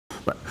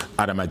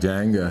Adama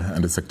Dieng,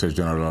 and the Secretary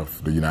General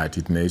of the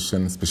United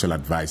Nations, Special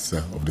Advisor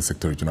of the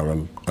Secretary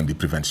General on the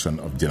Prevention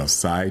of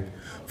Genocide,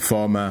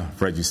 former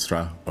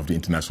Registrar of the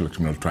International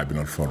Criminal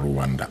Tribunal for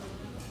Rwanda.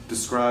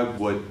 Describe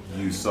what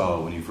you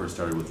saw when you first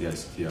started with the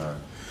ICTR.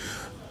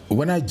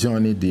 When I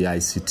joined the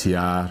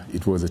ICTR,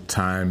 it was a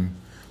time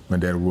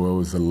when there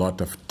was a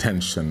lot of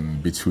tension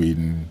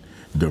between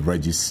the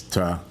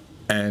Registrar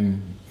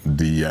and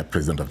the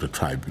President of the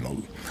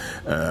Tribunal.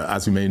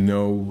 As you may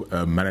know,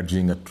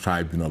 managing a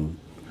tribunal,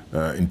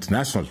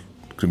 international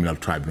criminal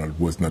tribunal,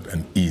 was not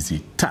an easy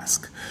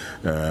task.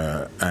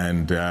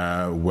 And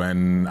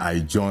when I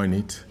joined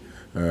it,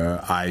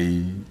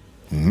 I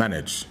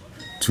managed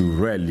to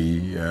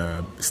really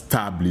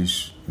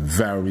establish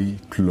very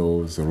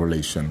close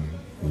relation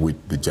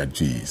with the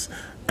judges.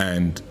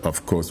 And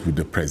of course, with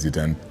the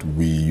president,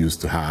 we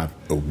used to have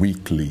a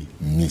weekly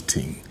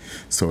meeting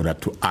so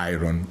that to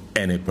iron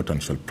any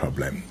potential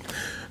problem.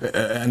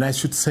 And I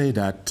should say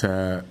that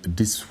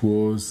this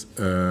was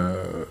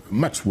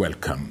much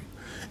welcome,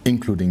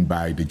 including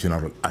by the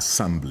General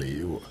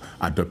Assembly,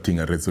 adopting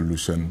a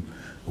resolution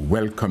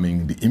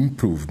welcoming the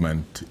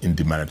improvement in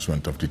the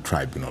management of the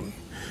tribunal.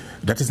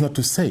 That is not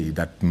to say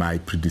that my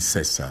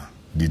predecessor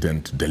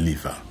didn't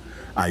deliver.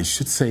 I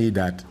should say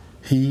that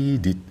he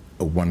did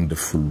a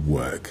wonderful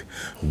work,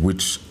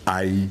 which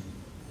I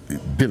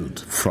built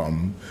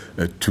from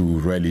to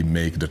really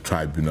make the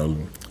tribunal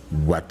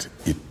what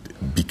it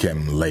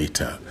became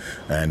later.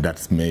 And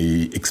that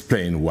may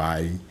explain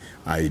why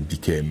I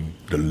became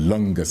the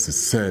longest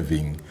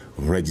serving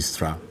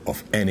registrar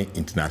of any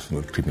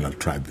international criminal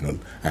tribunal.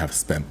 I have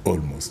spent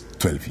almost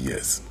 12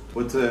 years.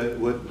 What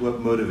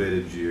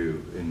motivated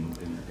you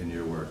in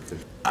your work?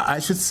 I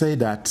should say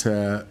that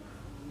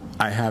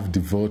I have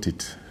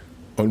devoted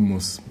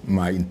almost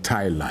my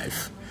entire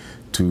life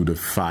to the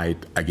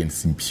fight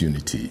against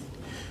impunity.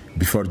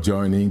 Before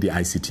joining the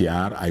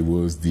ICTR, I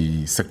was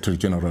the Secretary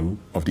General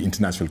of the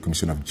International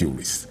Commission of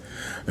Jurists,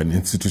 an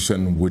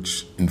institution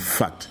which, in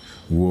fact,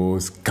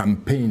 was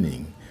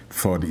campaigning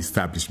for the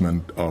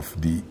establishment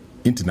of the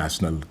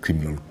International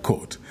Criminal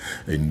Court.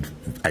 And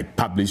I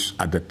published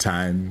at the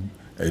time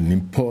an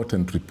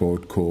important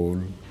report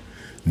called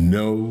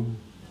No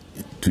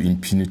to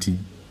Impunity,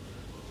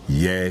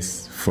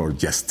 Yes for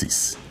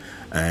Justice.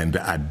 And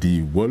at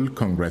the World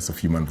Congress of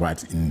Human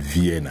Rights in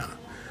Vienna,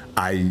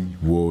 I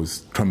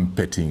was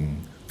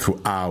trumpeting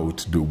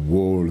throughout the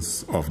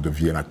walls of the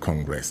Vienna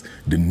Congress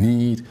the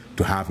need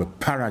to have a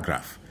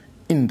paragraph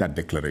in that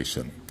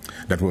declaration.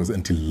 That was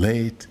until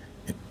late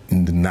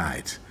in the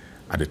night,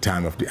 at the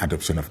time of the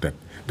adoption of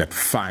that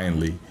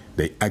finally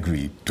they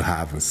agreed to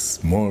have a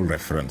small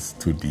reference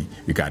to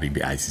regarding the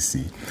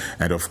ICC.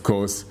 And of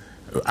course,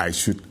 I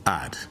should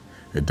add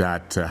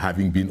that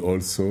having been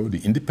also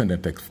the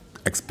independent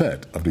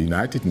expert of the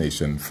United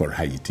Nations for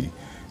Haiti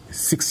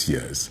 6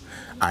 years,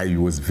 I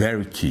was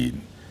very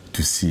keen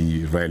to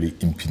see really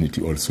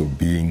impunity also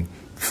being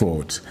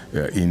fought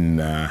in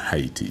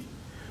Haiti.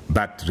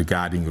 But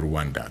regarding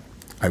Rwanda,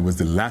 I was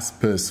the last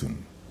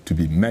person to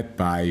be met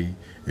by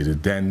the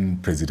then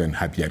President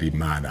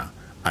Habyarimana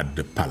at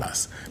the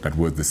palace. That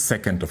was the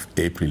 2nd of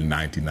April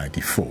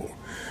 1994.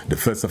 The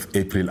 1st of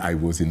April, I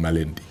was in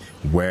Malindi,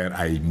 where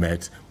I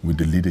met with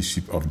the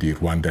leadership of the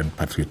Rwandan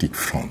Patriotic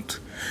Front.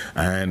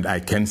 And I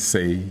can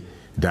say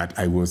that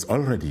I was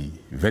already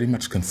very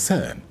much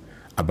concerned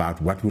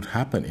about what would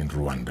happen in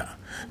Rwanda.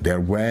 There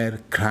were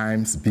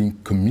crimes being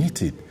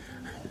committed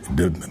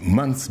the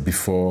months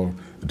before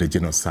the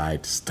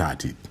genocide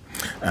started.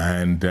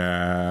 And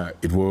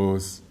it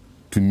was,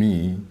 to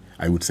me,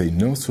 I would say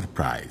no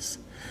surprise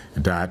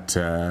that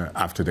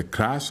after the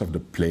crash of the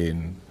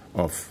plane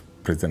of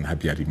President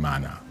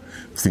Habyarimana,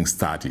 things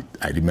started.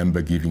 I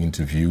remember giving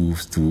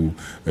interviews to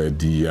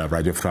the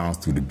Radio France,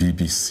 to the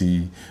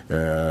BBC,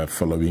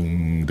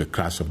 following the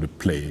crash of the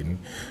plane,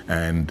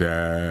 and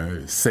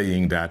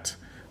saying that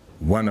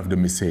one of the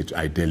messages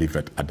I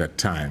delivered at that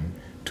time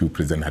to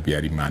President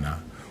Habyarimana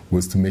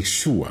was to make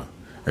sure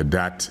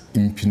that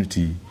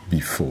impunity be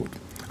fought.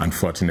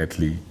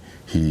 Unfortunately,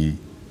 he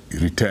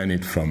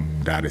returned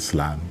from Dar es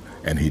Salaam,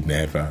 and he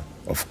never,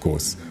 of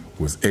course,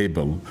 was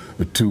able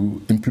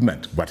to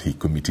implement what he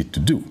committed to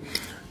do.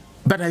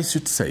 But I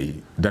should say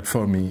that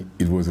for me,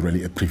 it was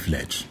really a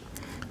privilege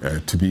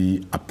to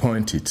be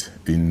appointed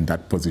in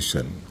that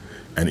position.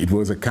 And it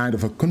was a kind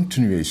of a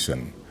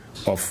continuation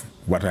of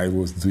what I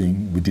was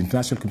doing with the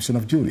International Commission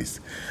of Jurists.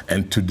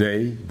 And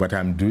today, what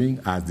I'm doing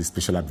as the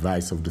Special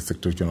Advisor of the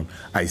Secretary General,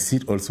 I see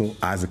it also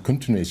as a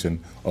continuation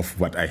of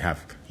what I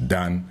have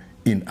done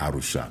in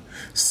Arusha.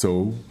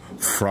 So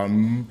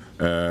from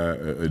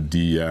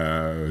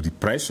the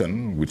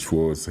repression, which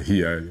was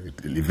here,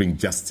 delivering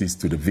justice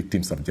to the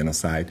victims of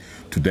genocide,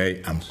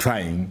 today I'm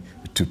trying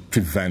to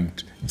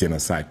prevent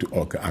genocide to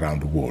occur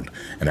around the world.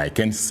 And I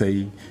can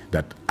say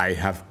that I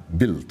have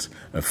built,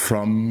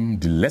 from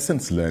the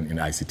lessons learned in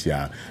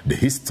ICTR, the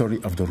history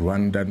of the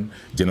Rwandan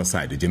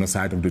genocide, the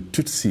genocide of the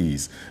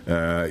Tutsis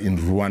in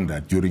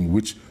Rwanda, during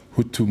which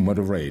Hutu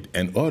moderate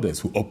and others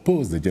who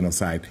opposed the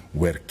genocide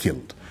were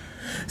killed.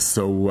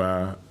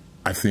 So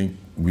I think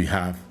we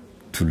have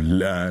to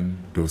learn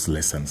those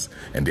lessons.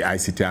 And the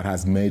ICTR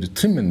has made a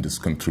tremendous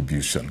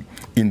contribution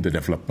in the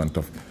development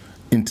of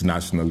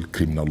international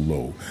criminal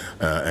law.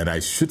 And I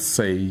should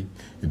say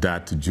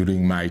that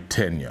during my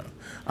tenure,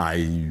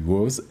 I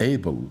was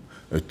able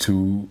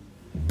to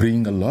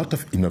bring a lot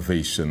of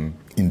innovation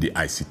in the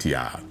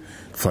ICTR.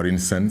 For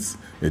instance,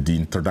 the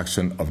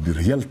introduction of the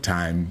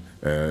real-time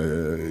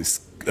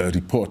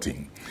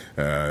reporting,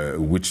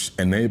 which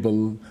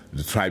enabled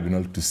the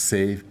tribunal to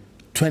save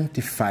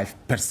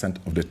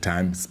 25% of the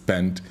time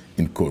spent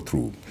in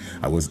courtroom.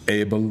 I was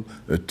able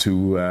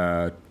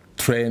to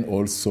train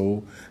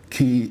also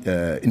key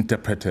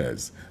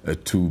interpreters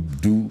to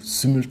do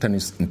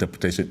simultaneous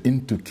interpretation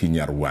into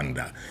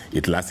Kinyarwanda.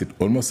 It lasted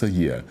almost a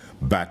year,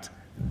 but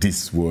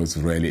this was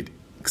really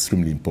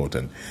extremely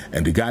important.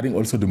 And regarding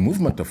also the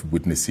movement of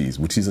witnesses,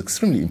 which is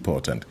extremely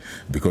important,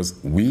 because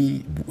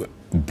we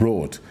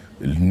brought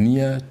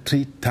near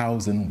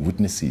 3,000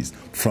 witnesses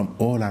from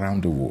all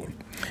around the world.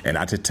 And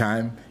at a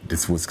time,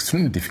 this was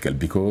extremely difficult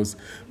because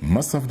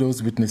most of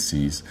those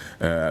witnesses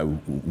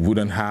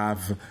wouldn't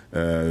have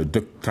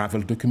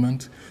travel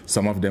documents.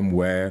 Some of them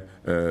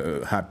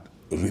had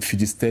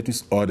refugee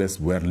status, others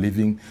were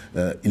living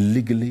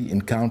illegally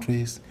in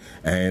countries.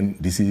 And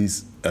this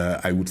is,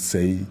 I would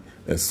say,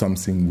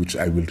 something which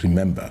I will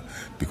remember,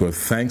 because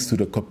thanks to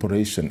the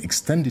cooperation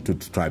extended to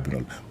the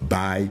tribunal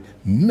by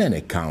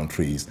many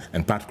countries,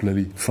 and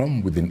particularly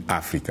from within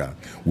Africa,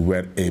 we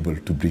were able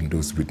to bring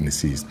those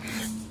witnesses.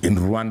 In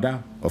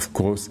Rwanda, of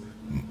course,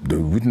 the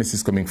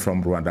witnesses coming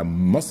from Rwanda,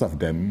 most of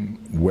them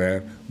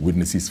were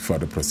witnesses for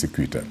the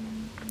prosecutor.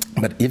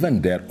 But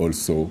even there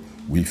also,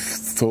 we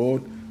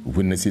thought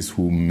witnesses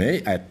who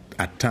may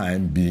at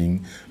time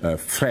being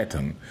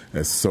threatened.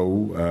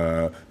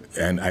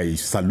 And I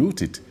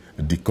saluted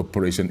the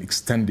cooperation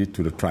extended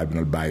to the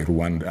tribunal by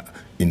Rwanda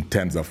in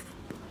terms of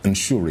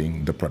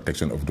ensuring the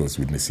protection of those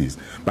witnesses.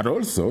 But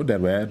also there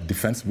were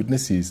defense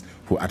witnesses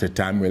who at a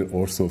time were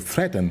also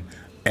threatened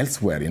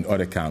elsewhere in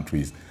other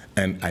countries,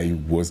 and I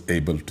was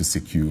able to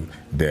secure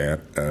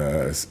their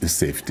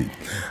safety.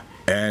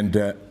 And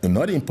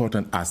another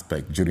important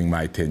aspect during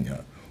my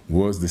tenure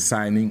was the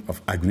signing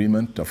of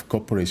agreement of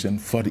cooperation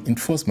for the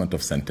enforcement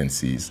of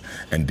sentences.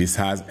 And this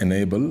has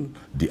enabled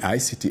the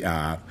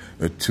ICTR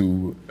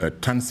to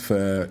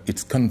transfer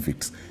its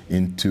convicts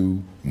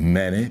into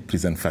many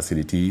prison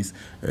facilities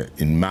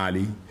in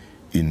Mali,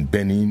 in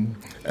Benin,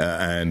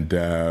 and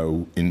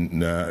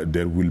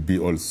there will be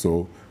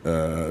also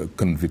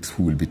convicts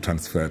who will be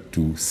transferred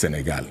to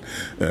Senegal.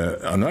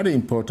 Another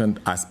important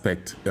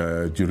aspect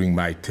during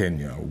my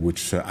tenure,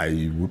 which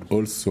I would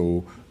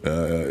also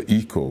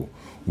echo,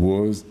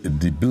 was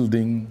the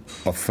building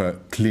of a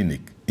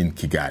clinic in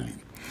Kigali.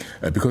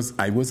 Because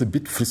I was a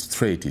bit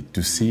frustrated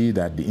to see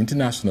that the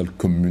international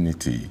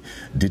community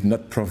did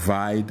not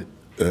provide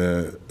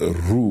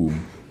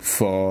room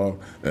for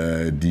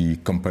the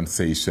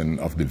compensation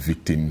of the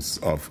victims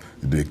of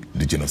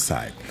the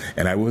genocide.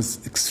 And I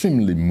was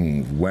extremely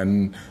moved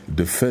when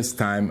the first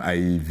time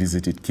I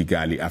visited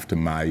Kigali after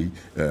my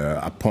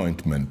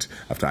appointment,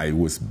 after I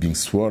was being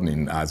sworn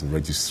in as a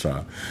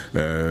registrar,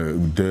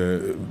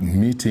 the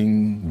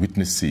meeting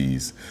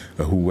witnesses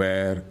who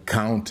were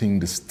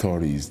counting the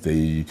stories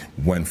they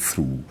went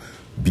through,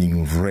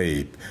 being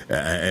raped,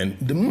 and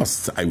the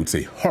most, I would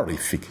say,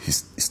 horrific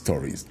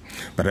stories.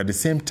 But at the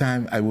same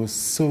time, I was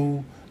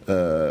so,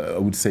 I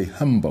would say,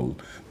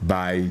 humbled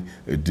by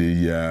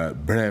the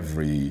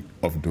bravery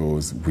of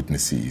those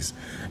witnesses.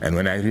 And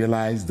when I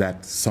realized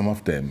that some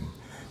of them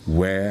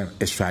were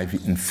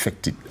HIV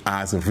infected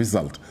as a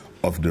result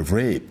of the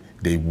rape,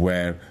 they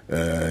were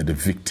the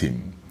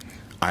victim,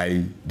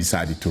 I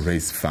decided to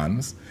raise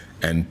funds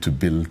and to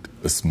build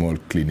a small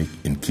clinic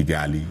in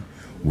Kigali,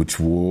 which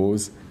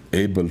was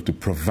able to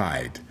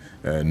provide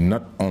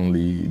not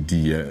only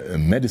the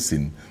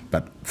medicine,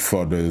 but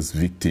for those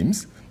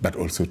victims, but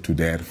also to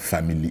their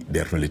family,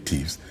 their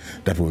relatives.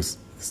 That was,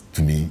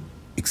 to me,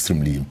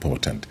 extremely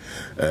important.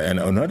 And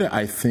another,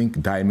 I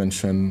think,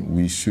 dimension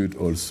we should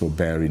also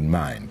bear in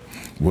mind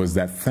was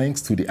that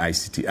thanks to the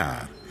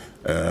ICTR,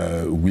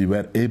 we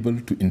were able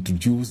to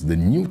introduce the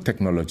new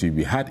technology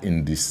we had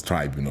in this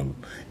tribunal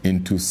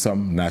into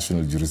some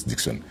national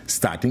jurisdiction,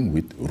 starting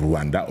with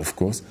Rwanda, of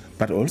course,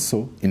 but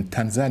also in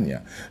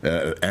Tanzania.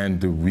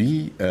 And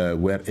we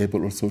were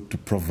able also to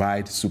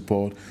provide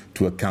support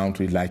to a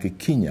country like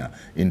Kenya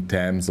in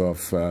terms of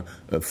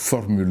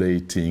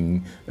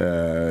formulating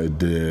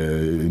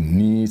the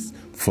needs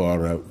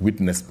for a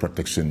witness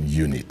protection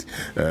unit.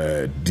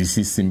 This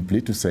is simply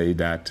to say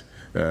that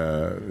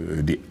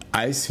the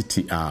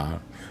ICTR,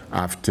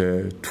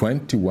 after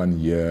 21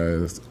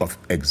 years of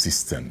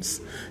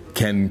existence,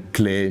 can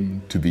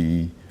claim to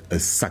be a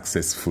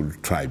successful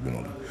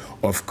tribunal.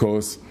 Of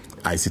course,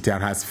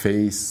 ICTR has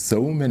faced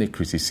so many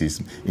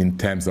criticisms in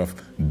terms of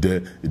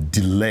the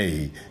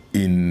delay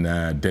in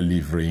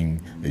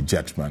delivering a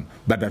judgment.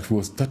 But that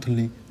was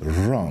totally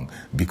wrong,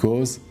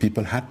 because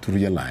people had to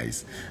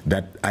realize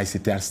that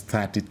ICTR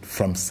started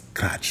from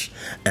scratch,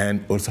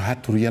 and also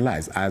had to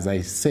realize, as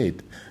I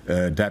said,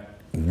 that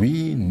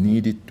we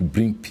needed to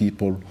bring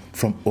people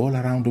from all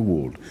around the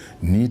world,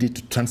 needed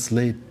to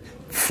translate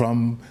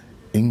from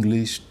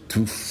English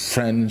to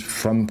French,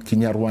 from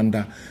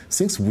Kinyarwanda,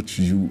 things which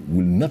you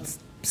will not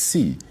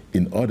see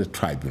in other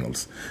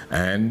tribunals.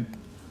 And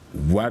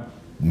what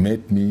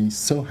made me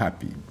so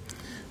happy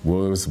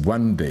was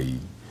one day,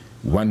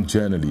 one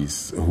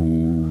journalist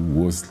who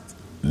was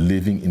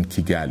living in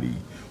Kigali,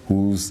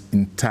 whose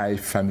entire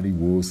family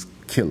was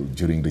killed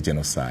during the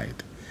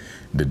genocide.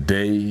 The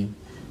day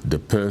the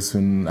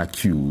person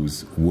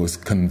accused was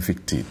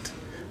convicted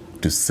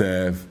to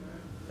serve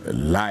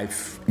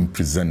life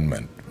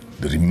imprisonment,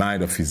 the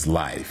remainder of his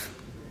life,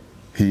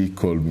 he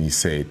called me,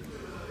 said,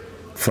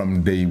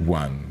 "From day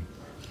one,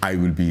 I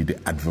will be the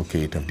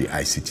advocate of the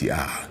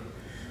ICTR."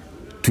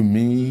 To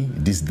me,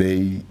 this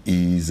day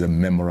is a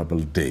memorable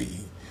day.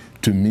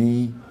 To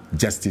me,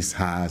 justice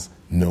has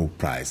no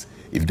price.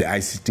 If the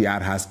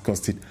ICTR has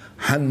costed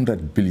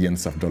 $100 billion,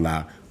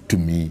 to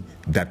me,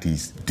 that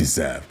is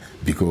deserved.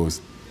 Because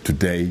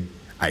today,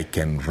 I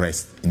can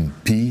rest in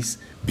peace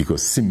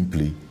because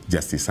simply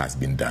justice has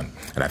been done.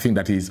 And I think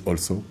that is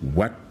also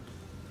what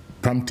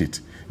prompted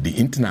the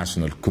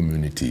international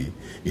community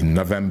in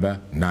November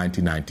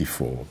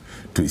 1994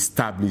 to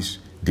establish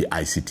the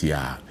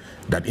ICTR,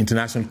 that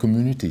international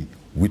community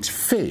which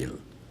failed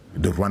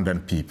the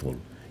Rwandan people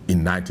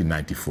in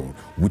 1994,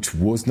 which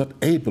was not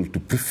able to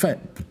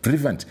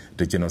prevent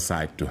the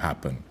genocide to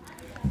happen.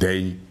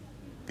 They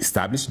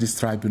established this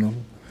tribunal,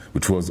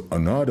 which was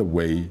another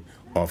way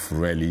of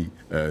really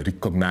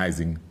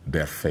recognizing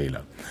their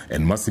failure.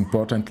 And most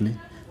importantly,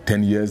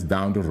 10 years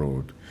down the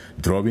road,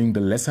 drawing the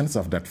lessons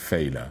of that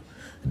failure,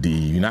 the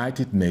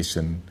United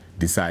Nations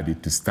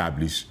decided to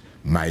establish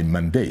my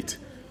mandate,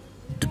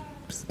 the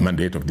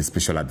mandate of the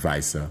Special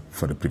Advisor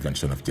for the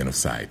Prevention of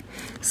Genocide.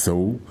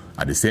 So,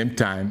 at the same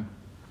time,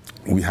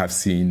 we have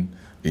seen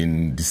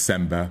in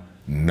December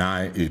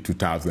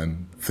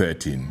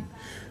 2013,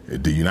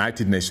 the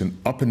United Nations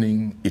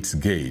opening its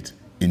gate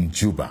in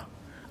Juba,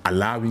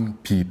 allowing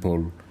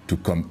people to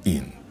come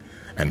in.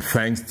 And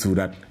thanks to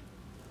that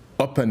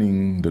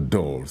opening the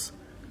doors,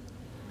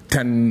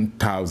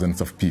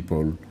 10,000s of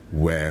people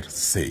were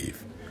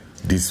saved.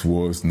 This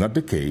was not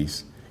the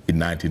case in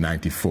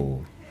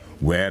 1994,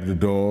 where the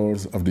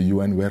doors of the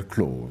UN were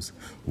closed,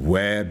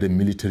 where the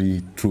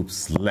military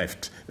troops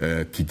left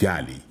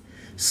Kigali.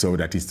 So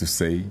that is to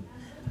say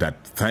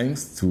that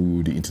thanks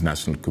to the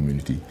international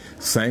community,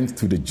 thanks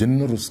to the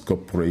generous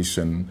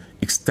cooperation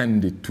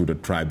extended to the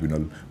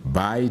tribunal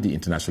by the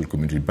international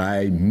community,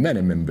 by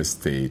many member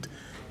states,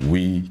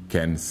 we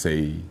can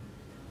say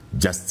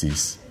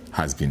justice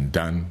has been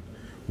done.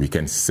 We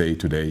can say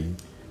today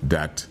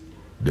that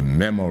the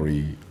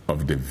memory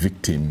of the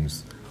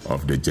victims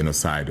of the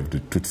genocide of the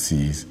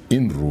Tutsis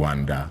in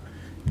Rwanda,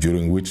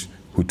 during which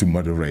Hutu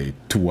moderate,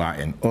 Tuwa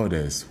and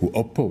others who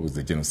opposed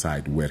the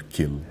genocide were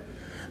killed,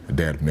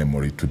 their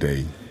memory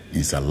today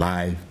is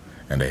alive,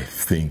 and I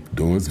think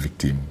those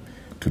victims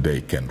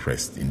today can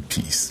rest in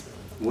peace.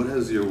 What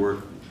has your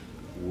work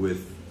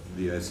with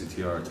the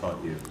ICTR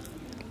taught you?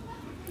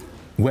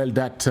 Well,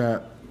 that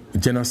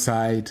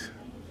genocide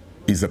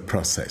is a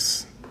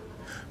process.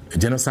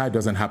 Genocide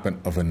doesn't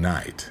happen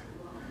overnight.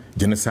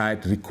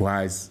 Genocide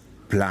requires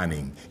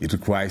planning, it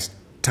requires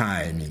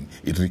timing,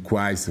 it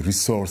requires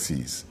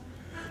resources.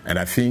 And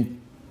I think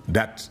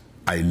that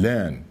I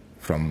learned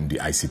from the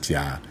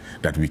ICTR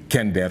that we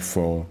can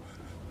therefore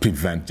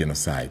prevent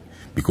genocide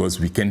because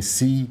we can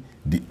see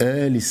the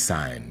early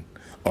sign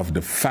of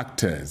the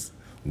factors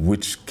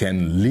which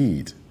can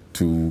lead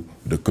to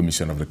the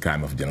commission of the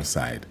crime of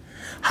genocide.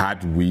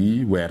 Had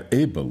we were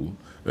able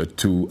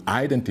to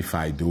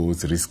identify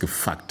those risk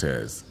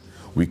factors,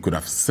 we could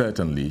have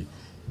certainly,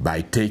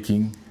 by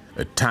taking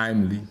a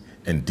timely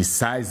and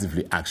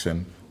decisively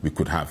action, we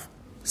could have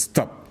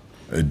stopped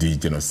the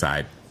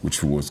genocide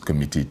which was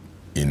committed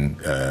in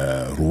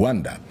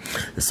Rwanda.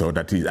 So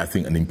that is, I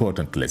think, an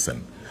important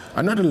lesson.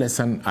 Another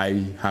lesson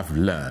I have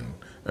learned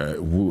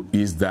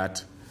is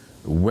that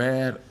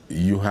where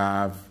you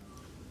have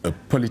a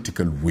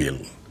political will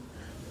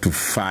to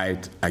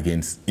fight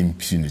against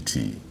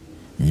impunity,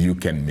 you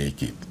can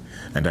make it.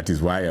 And that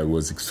is why I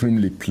was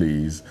extremely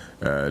pleased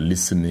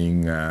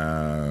listening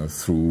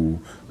through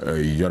a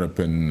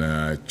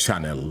European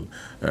channel,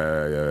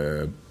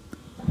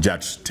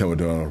 Judge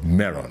Theodore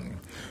Meron,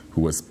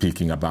 who was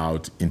speaking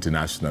about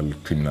international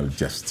criminal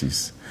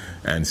justice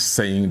and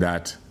saying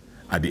that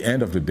at the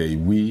end of the day,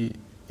 we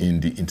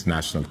in the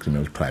International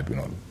Criminal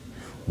Tribunal,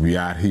 we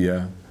are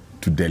here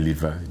to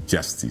deliver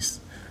justice,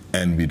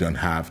 and we don't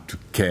have to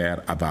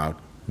care about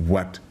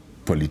what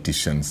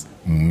politicians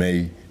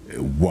may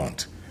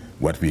want.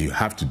 What we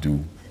have to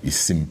do is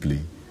simply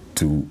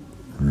to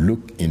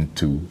look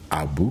into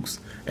our books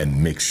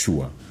and make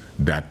sure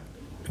that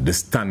the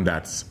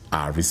standards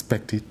are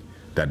respected,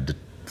 that the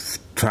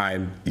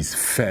trial is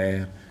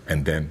fair,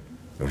 and then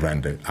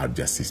render our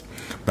justice.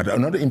 But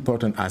another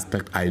important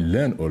aspect I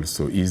learned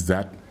also is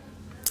that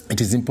it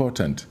is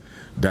important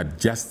that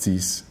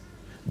justice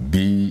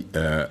be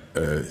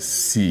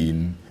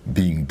seen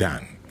being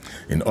done.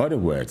 In other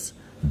words,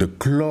 the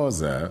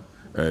closer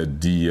to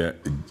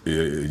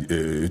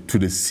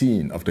the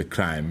scene of the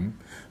crime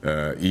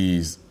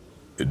is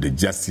the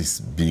justice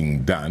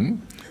being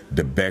done,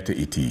 the better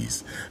it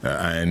is.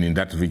 And in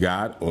that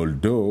regard,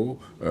 although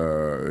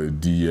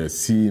the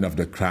scene of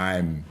the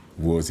crime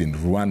was in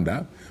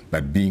Rwanda,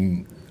 but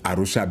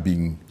Arusha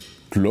being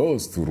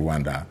close to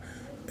Rwanda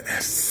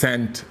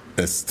sent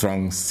a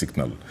strong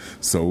signal.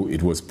 So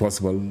it was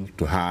possible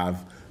to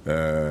have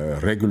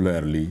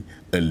regularly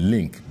a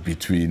link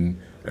between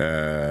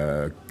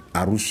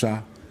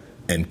Arusha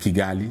and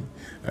Kigali.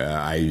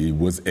 I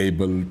was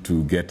able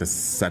to get a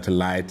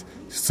satellite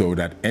so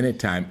that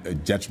anytime a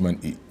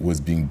judgment was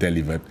being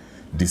delivered,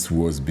 this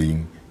was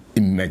being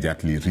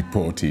immediately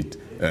reported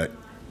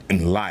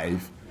in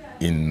live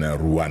in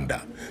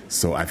Rwanda.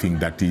 So I think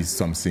that is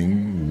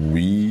something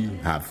we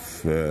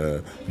have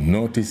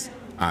noticed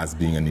as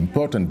being an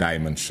important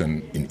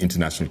dimension in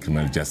international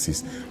criminal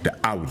justice, the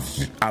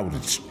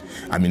outreach.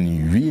 I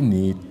mean, we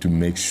need to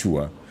make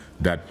sure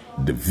that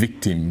the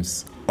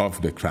victims of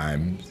the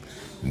crimes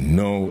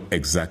know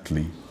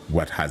exactly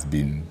what has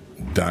been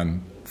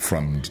done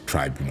from the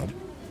tribunal.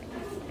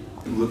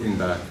 Looking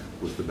back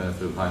with the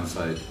benefit of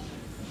hindsight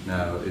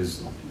now,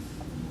 is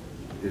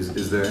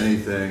there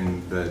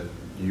anything that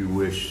you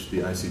wish the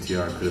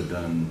ICTR could have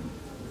done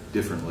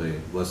differently,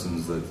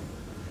 lessons that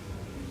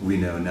we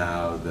know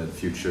now that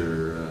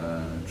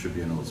future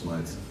tribunals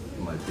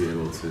might be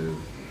able to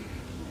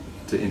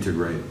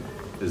integrate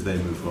as they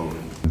move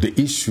forward? The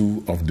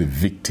issue of the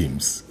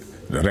victims,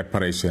 the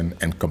reparation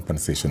and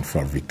compensation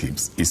for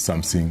victims, is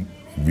something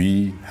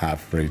we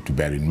have ready to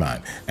bear in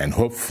mind. And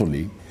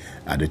hopefully,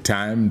 at the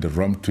time the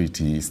Rome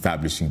Treaty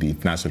establishing the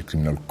International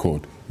Criminal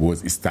Court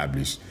was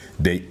established,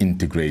 they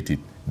integrated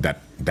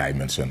that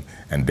dimension.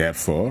 And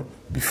therefore,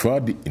 before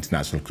the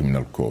International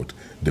Criminal Court,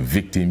 the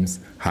victims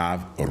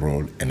have a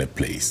role and a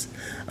place.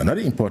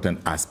 Another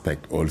important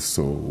aspect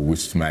also,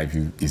 which to my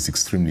view is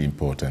extremely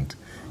important,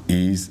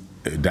 is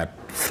that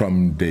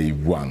from day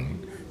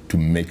one, to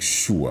make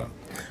sure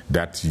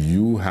that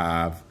you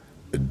have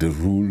the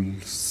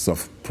rules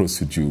of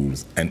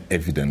procedures and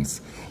evidence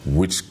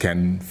which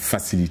can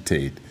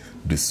facilitate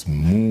the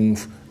smooth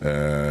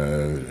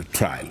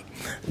trial,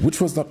 which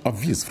was not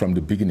obvious from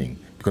the beginning,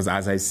 because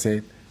as I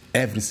said,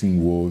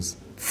 everything was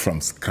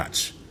from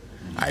scratch.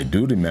 I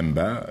do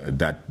remember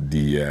that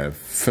the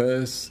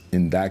first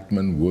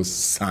indictment was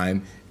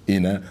signed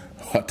in a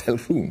hotel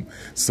room.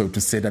 So to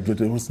say that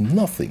there was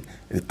nothing.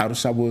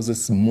 Arusha was a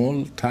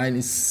small,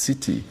 tiny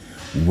city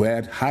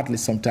where hardly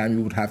sometimes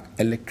you would have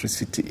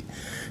electricity.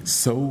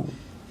 So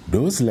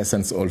those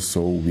lessons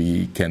also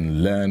we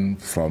can learn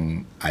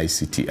from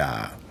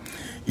ICTR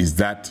is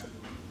that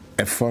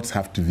efforts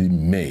have to be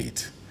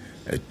made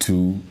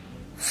to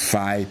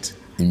fight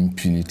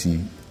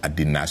impunity at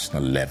the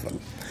national level.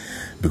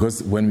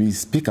 Because when we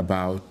speak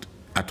about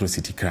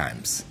atrocity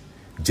crimes,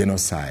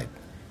 genocide,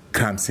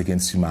 crimes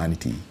against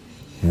humanity,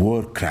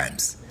 war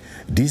crimes,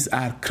 these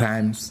are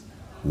crimes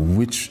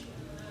which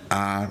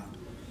are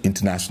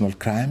international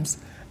crimes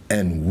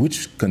and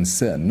which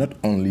concern not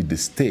only the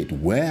state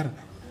where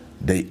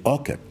they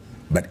occur,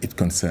 but it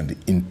concerns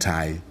the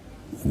entire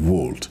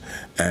world.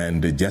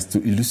 And just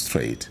to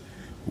illustrate,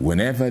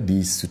 whenever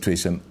these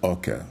situations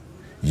occur,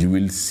 you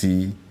will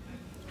see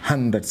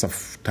hundreds of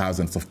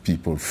thousands of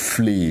people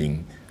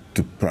fleeing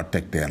to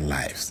protect their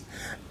lives.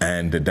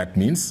 And that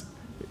means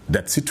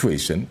that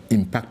situation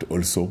impact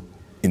also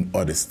in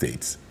other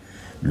states.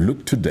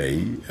 Look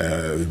today,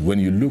 when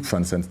you look, for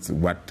instance,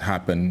 what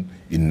happened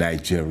in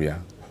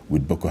Nigeria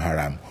with Boko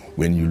Haram,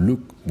 when you look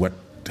what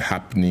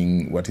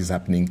is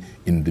happening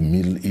in the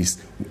Middle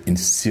East, in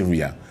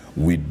Syria,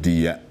 with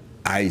the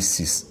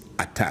ISIS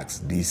attacks,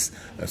 these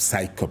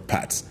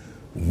psychopaths,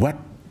 what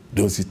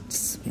does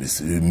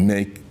it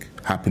make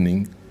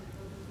happening?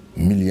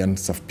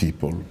 Millions of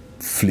people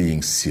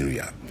fleeing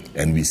Syria.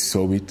 And we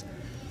saw it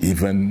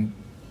even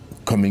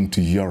coming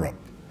to Europe.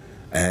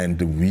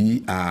 And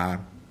we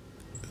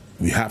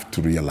have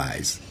to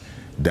realize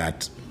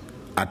that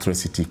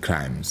atrocity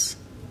crimes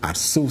are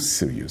so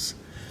serious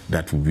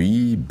that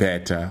we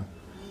better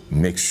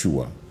make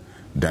sure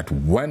that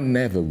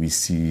whenever we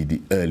see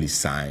the early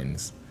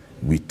signs,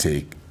 we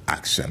take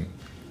action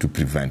to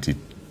prevent it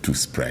to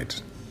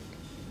spread.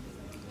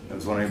 I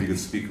was wondering if you could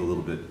speak a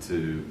little bit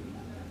to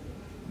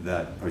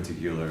that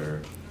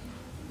particular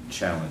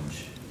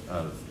challenge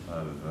of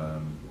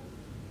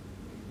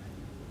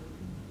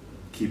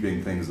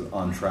keeping things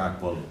on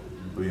track while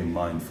being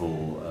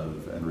mindful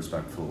of and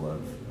respectful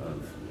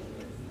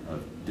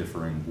of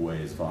differing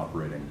ways of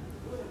operating,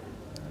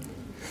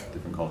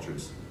 different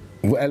cultures.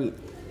 Well,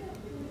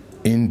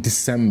 in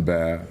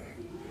December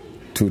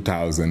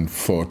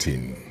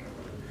 2014,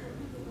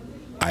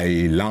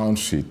 I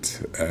launched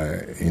it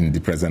in the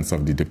presence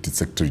of the Deputy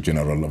Secretary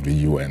General of the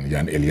UN,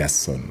 Jan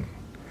Eliasson,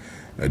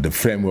 the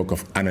framework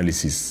of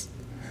analysis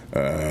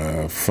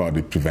for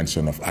the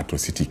prevention of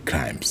atrocity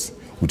crimes,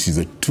 which is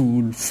a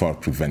tool for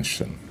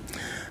prevention.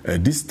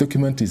 This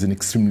document is an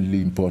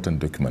extremely important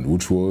document,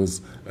 which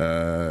was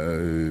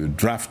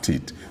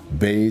drafted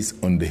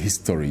based on the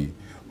history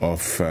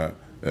of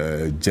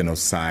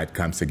genocide,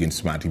 crimes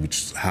against humanity,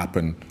 which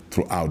happen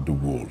throughout the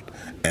world.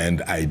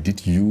 And I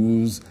did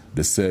use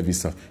the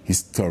service of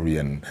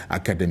historians,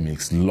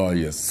 academics,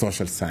 lawyers,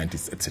 social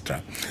scientists,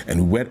 etc.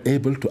 And we were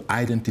able to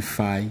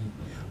identify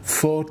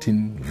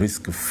 14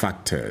 risk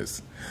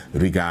factors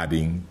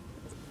regarding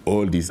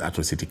all these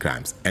atrocity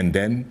crimes. And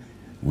then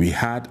we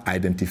had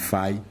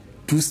identified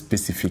 2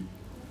 specific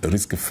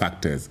risk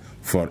factors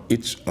for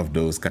each of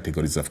those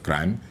categories of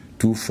crime,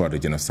 2 for the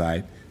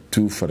genocide,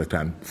 2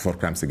 for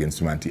crimes against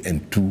humanity,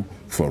 and 2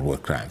 for war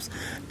crimes.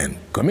 And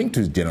coming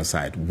to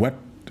genocide, what,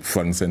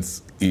 for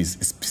instance, is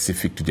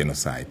specific to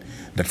genocide?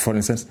 That, for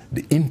instance,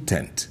 the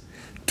intent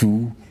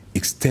to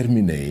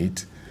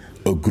exterminate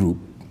a group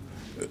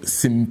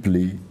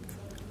simply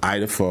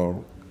either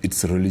for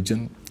its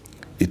religion,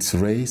 its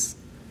race,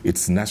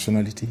 its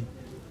nationality,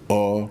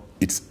 or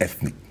its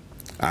ethnic,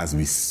 as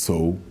we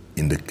saw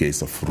in the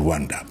case of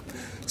Rwanda.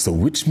 So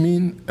which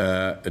means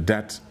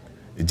that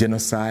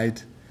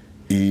genocide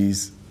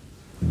is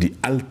the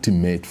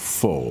ultimate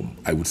form,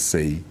 I would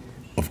say,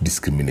 of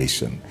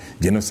discrimination.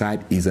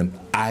 Genocide is an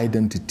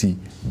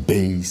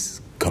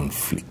identity-based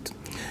conflict.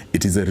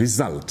 It is a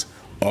result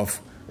of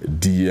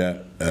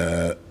the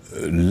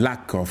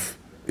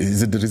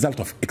the result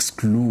of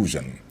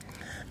exclusion.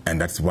 And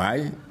that's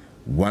why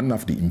one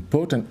of the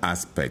important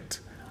aspects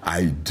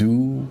I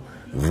do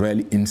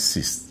really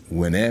insist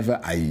whenever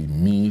I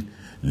meet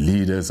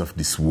leaders of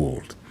this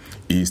world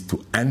is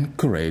to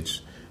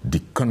encourage the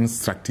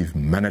constructive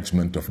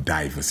management of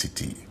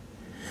diversity.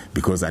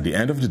 Because at the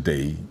end of the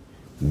day,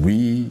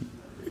 we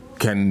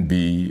can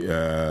be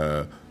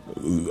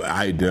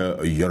either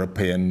a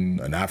European,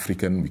 an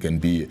African, we can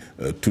be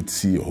a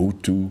Tutsi, a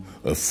Hutu,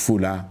 a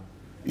Fula.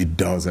 It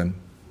doesn't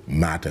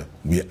matter.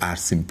 We are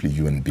simply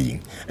human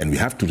beings. And we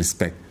have to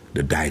respect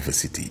the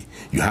diversity.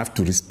 You have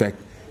to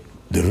respect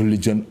the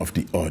religion of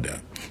the other.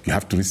 You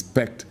have to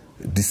respect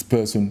this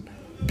person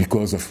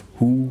because of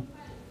who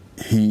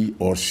he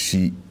or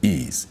she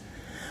is.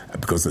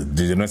 Because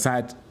the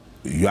genocide,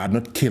 you are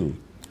not killed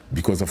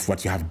because of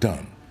what you have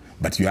done,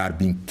 but you are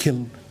being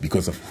killed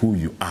because of who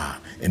you are,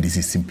 and this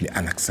is simply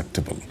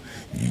unacceptable.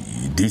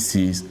 This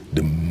is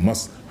the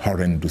most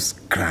horrendous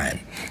crime.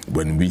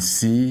 When we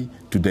see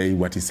today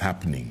what is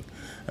happening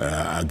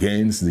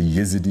against the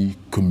Yazidi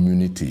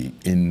community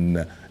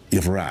in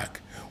Iraq,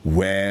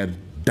 where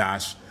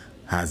Daesh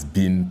has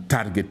been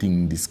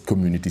targeting this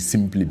community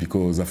simply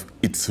because of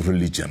its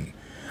religion.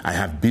 I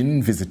have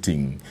been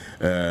visiting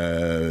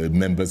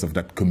members of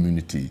that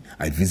community.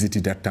 I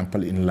visited their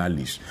temple in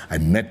Lalish. I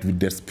met with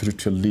their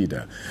spiritual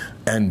leader.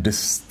 And the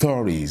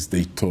stories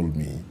they told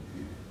me,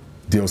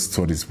 those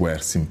stories were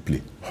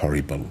simply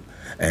horrible.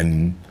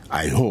 And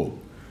I hope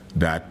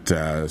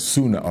that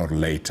sooner or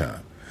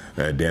later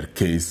their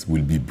case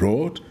will be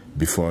brought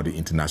before the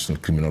International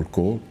Criminal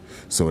Court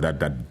so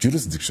that that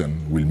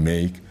jurisdiction will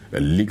make a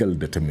legal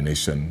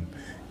determination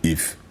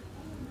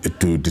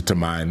to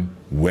determine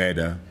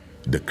whether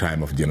the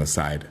crime of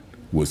genocide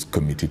was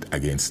committed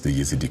against the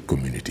Yazidi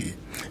community.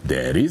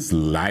 There is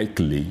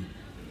likely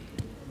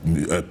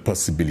a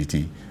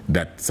possibility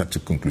that such a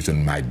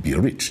conclusion might be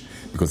reached,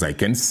 because I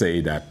can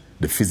say that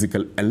the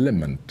physical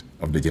element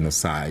of the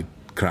genocide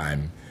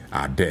crime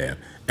are there,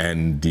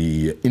 and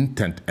the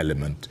intent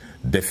element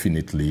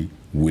definitely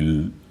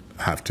will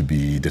have to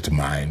be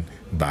determined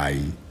by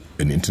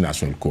an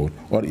international court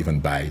or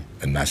even by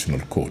a national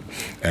court.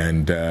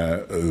 And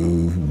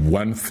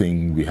one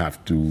thing we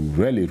have to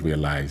really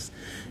realize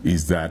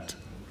is that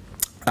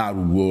our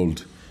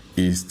world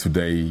is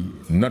today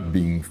not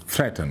being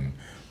threatened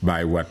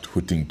by what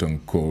Huntington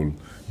called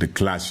the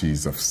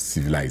clashes of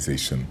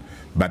civilization,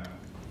 but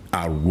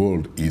our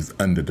world is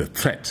under the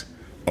threat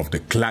of the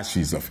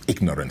clashes of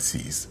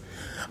ignorances.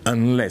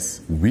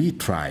 Unless we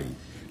try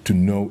to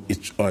know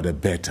each other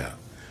better,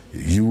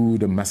 you,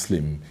 the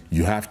Muslim,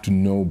 you have to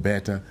know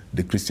better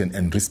the Christian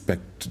and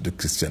respect the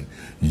Christian.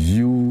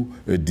 You,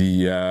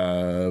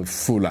 the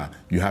Fula,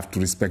 you have to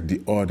respect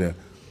the other,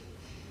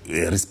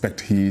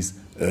 respect his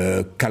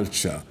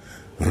culture,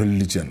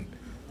 religion.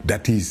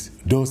 That is,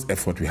 those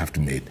efforts we have to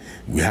make.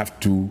 We have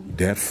to,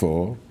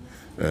 therefore,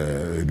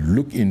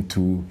 look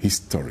into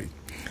history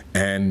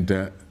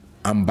and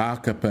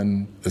embark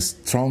upon a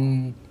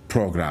strong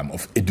program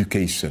of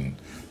education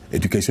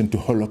to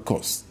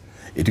Holocaust,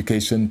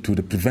 education to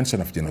the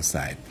prevention of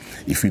genocide.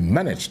 If we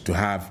manage to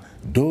have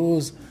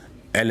those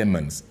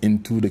elements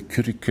into the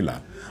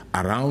curricula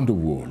around the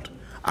world,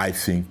 I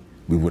think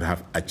we would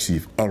have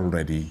achieved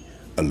already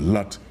a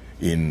lot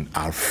in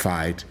our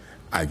fight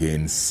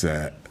against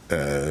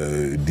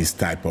this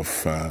type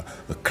of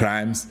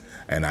crimes,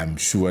 and I'm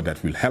sure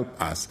that will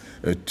help us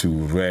to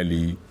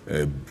really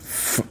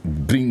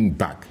bring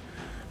back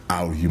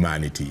our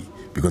humanity.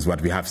 Because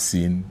what we have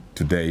seen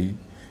today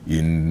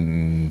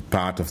in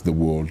part of the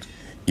world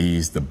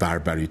is the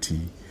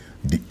barbarity,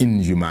 the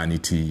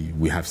inhumanity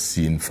we have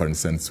seen, for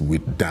instance,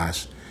 with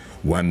Daesh.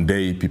 One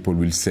day people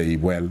will say,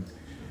 well,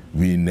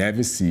 we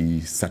never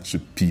see such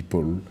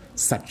people,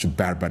 such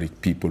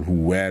barbaric people who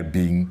were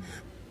being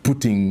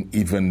putting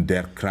even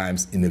their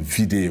crimes in a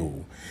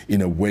video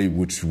in a way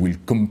which will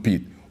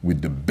compete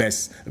with the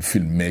best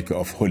filmmaker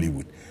of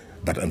Hollywood.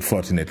 But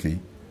unfortunately,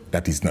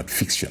 that is not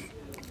fiction.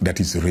 That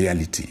is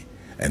reality.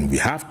 And we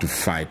have to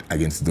fight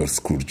against those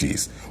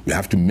scourges. We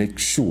have to make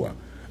sure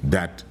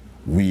that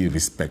we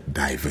respect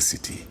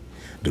diversity.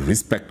 The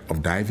respect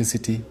of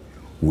diversity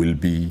will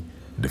be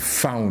the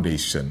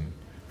foundation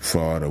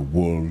for a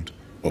world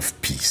of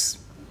peace.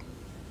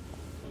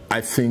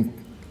 I think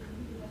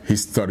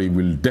history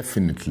will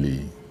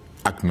definitely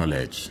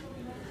acknowledge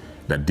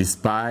that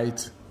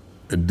despite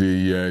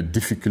the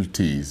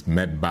difficulties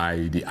met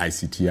by the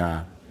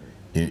ICTR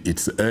in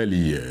its early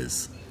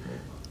years,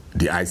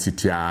 the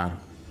ICTR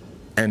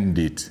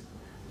ended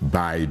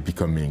by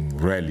becoming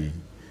really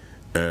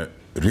a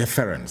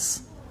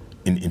reference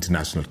in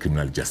international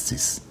criminal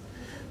justice.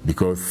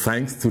 Because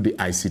thanks to the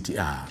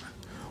ICTR,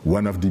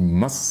 one of the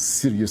most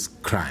serious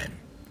crimes,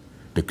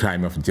 the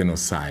crime of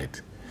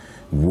genocide,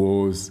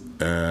 was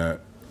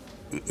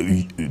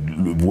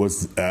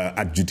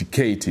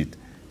adjudicated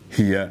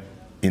here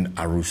in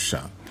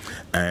Arusha.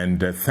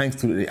 And thanks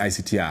to the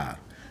ICTR,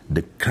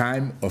 the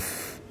crime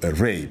of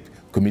rape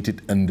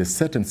committed under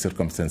certain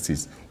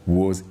circumstances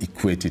was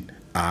equated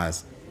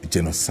as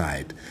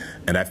genocide.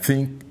 And I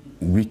think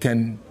we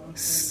can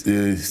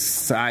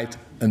cite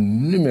a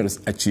numerous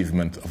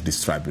achievement of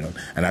this tribunal,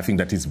 and I think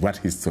that is what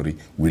history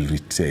will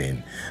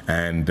retain.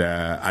 And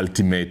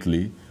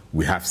ultimately,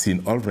 we have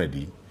seen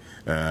already,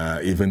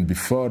 even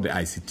before the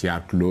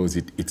ICTR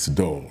closed its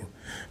door,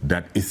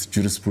 that its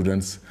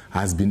jurisprudence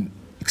has been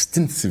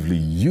extensively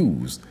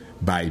used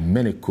by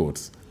many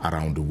courts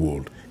around the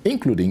world,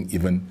 including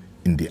even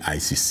in the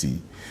ICC.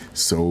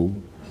 So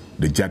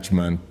the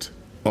judgment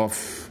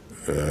of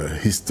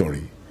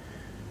history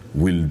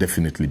will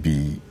definitely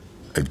be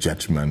a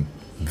judgment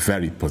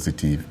very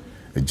positive,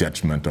 a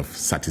judgment of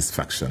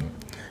satisfaction.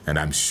 And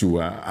I'm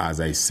sure,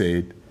 as I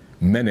said,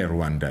 many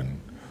Rwandans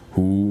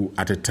who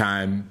at a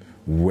time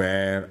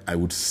were, I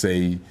would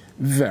say,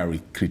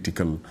 very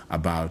critical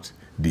about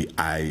the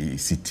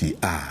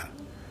ICTR,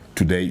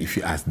 today if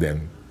you ask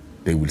them,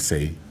 they will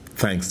say,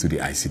 thanks to the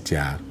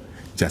ICTR,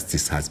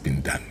 justice has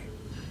been done.